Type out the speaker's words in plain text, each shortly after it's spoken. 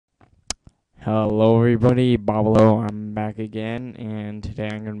Hello everybody, Babalo, I'm back again, and today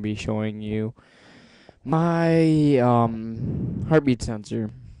I'm going to be showing you my heartbeat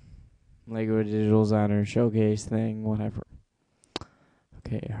sensor, LDD Digital Designer Showcase thing, whatever.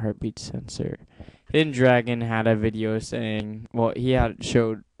 Okay, heartbeat sensor. Hidden Dragon had a video saying, well, he had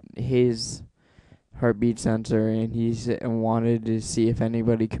showed his heartbeat sensor, and wanted to see if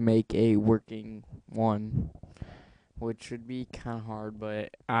anybody could make a working one, which would be kind of hard, but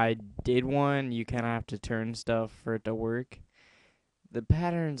I did one. You kind of have to turn stuff for it to work. The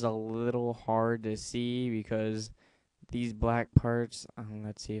pattern's a little hard to see because these black parts,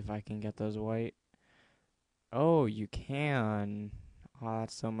 let's see if I can get those white. Oh, you can. Oh,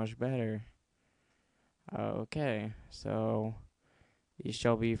 that's so much better. Okay, so these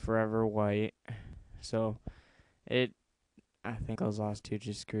shall be forever white. So I think those last two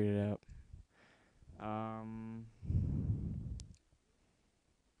just screwed it up.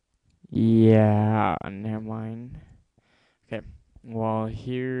 Yeah, never mind. Okay, well,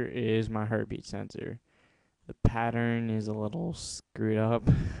 here is my heartbeat sensor. The pattern is a little screwed up,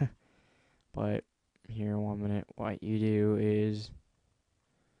 but here, 1 minute. What you do is,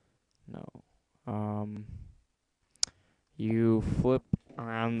 no, you flip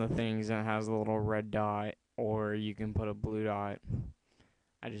around the things and it has a little red dot, or you can put a blue dot.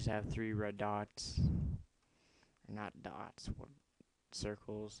 I just have 3 red dots, not dots, what,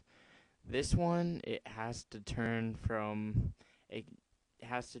 circles. This one, it has to turn from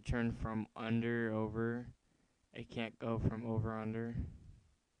under over. It can't go from over under.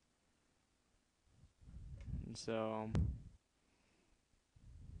 And so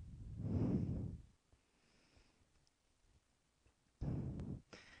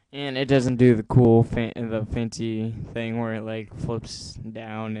and it doesn't do the cool the fancy thing where it like flips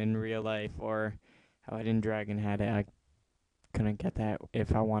down in real life, or how Hidden Dragon had it. I couldn't get that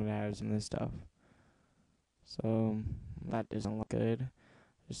if I wanted to have some of this stuff. So that doesn't look good.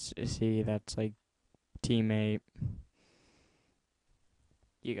 Just see, that's like teammate.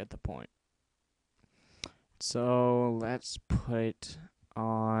 You get the point. So let's put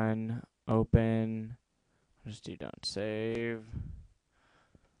on open. I'll just do don't save.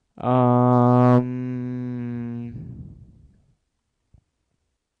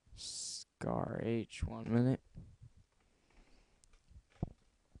 Scar H, 1 minute.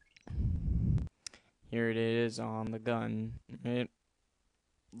 Here it is on the gun. It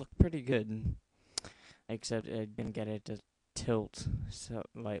looked pretty good, except I didn't get it to tilt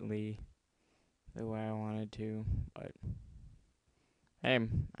slightly the way I wanted to, but hey,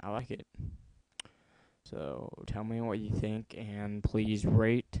 I like it. So tell me what you think, and please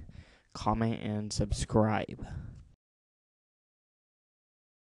rate, comment, and subscribe.